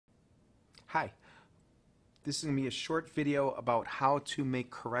Hi, this is going to be a short video about how to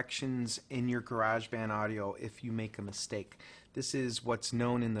make corrections in your GarageBand audio if you make a mistake. This is what's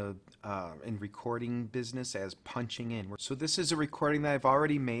known in the in recording business as punching in. So this is a recording that I've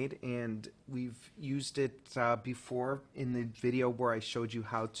already made, and we've used it before in the video where I showed you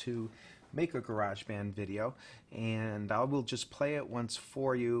how to make a GarageBand video, and I will just play it once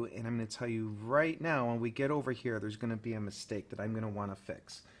for you, and I'm going to tell you right now when we get over here there's going to be a mistake that I'm going to want to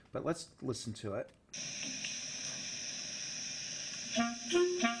fix. But let's listen to it.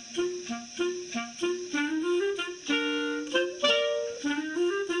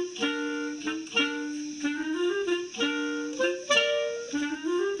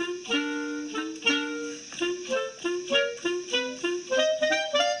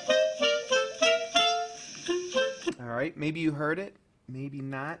 Alright, maybe you heard it, maybe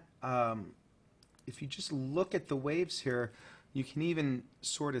not. If you just look at the waves here, you can even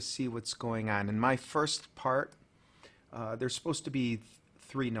sort of see what's going on. In my first part, there's supposed to be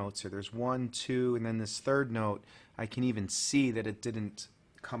three notes here. There's 1, 2, and then this third note, I can even see that it didn't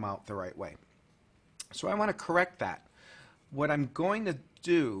come out the right way. So I want to correct that. What I'm going to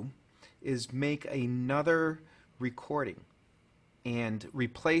do is make another recording and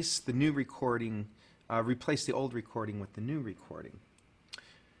replace the new recording, replace the old recording with the new recording.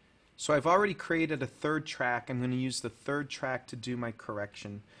 So I've already created a third track. I'm going to use the third track to do my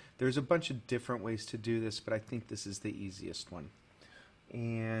correction. There's a bunch of different ways to do this, but I think this is the easiest one.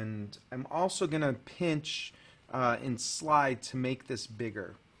 And I'm also going to pinch and slide to make this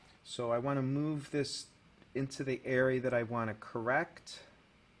bigger. So I want to move this into the area that I want to correct,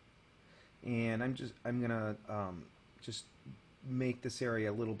 and I'm going to just make this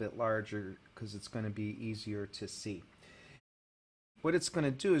area a little bit larger because it's going to be easier to see. What it's going to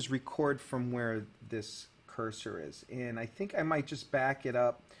do is record from where this cursor is, and I think I might just back it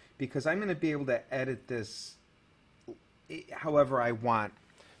up because I'm going to be able to edit this however I want.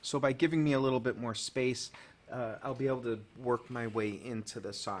 So by giving me a little bit more space, I'll be able to work my way into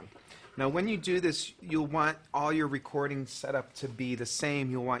the song. Now when you do this, you'll want all your recording set up to be the same.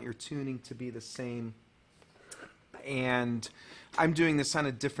 You'll want your tuning to be the same. And I'm doing this on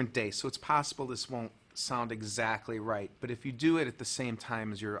a different day, so it's possible this won't sound exactly right, but if you do it at the same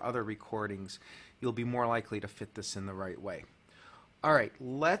time as your other recordings, you'll be more likely to fit this in the right way. Alright,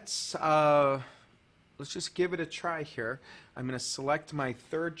 let's just give it a try here. I'm going to select my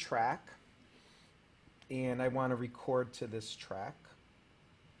third track, and I want to record to this track.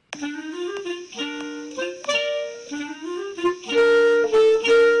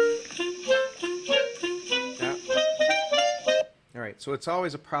 Alright, so it's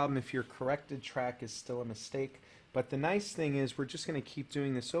always a problem if your corrected track is still a mistake, but the nice thing is we're just going to keep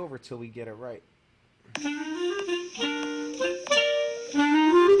doing this over till we get it right.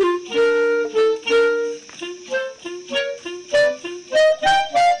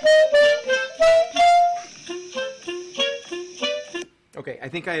 Okay, I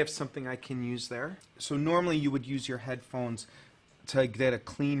think I have something I can use there. So normally you would use your headphones to get a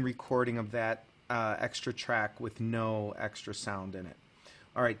clean recording of that extra track with no extra sound in it.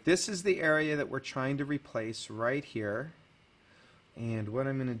 Alright, this is the area that we're trying to replace right here. And what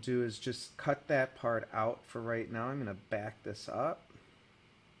I'm going to do is just cut that part out for right now. I'm going to back this up.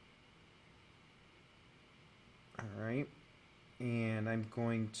 Alright, and I'm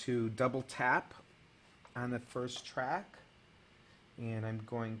going to double tap on the first track, and I'm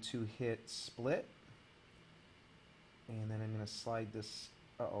going to hit split, and then I'm going to slide this,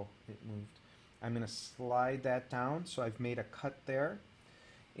 uh-oh, it moved. I'm going to slide that down, so I've made a cut there,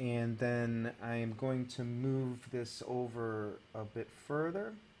 and then I am going to move this over a bit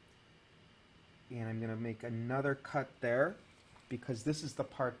further, and I'm going to make another cut there because this is the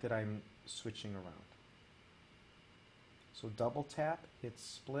part that I'm switching around. So double tap, hit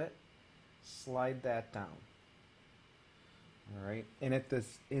split, slide that down. Alright, and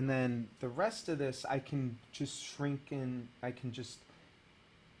then the rest of this I can just shrink in, I can just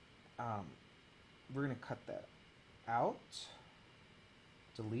we're going to cut that out,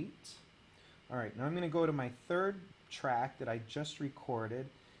 delete. Alright, now I'm going to go to my third track that I just recorded,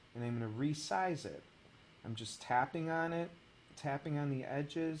 and I'm going to resize it. I'm just tapping on it, tapping on the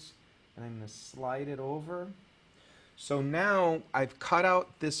edges, and I'm going to slide it over. So now I've cut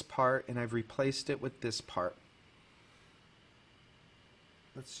out this part and I've replaced it with this part.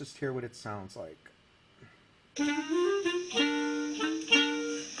 Let's just hear what it sounds like.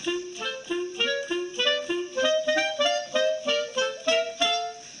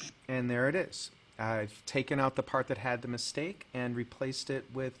 And there it is. I've taken out the part that had the mistake and replaced it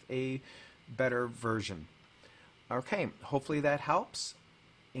with a better version. Okay, hopefully that helps.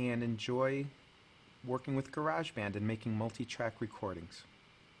 and enjoy working with GarageBand and making multi-track recordings.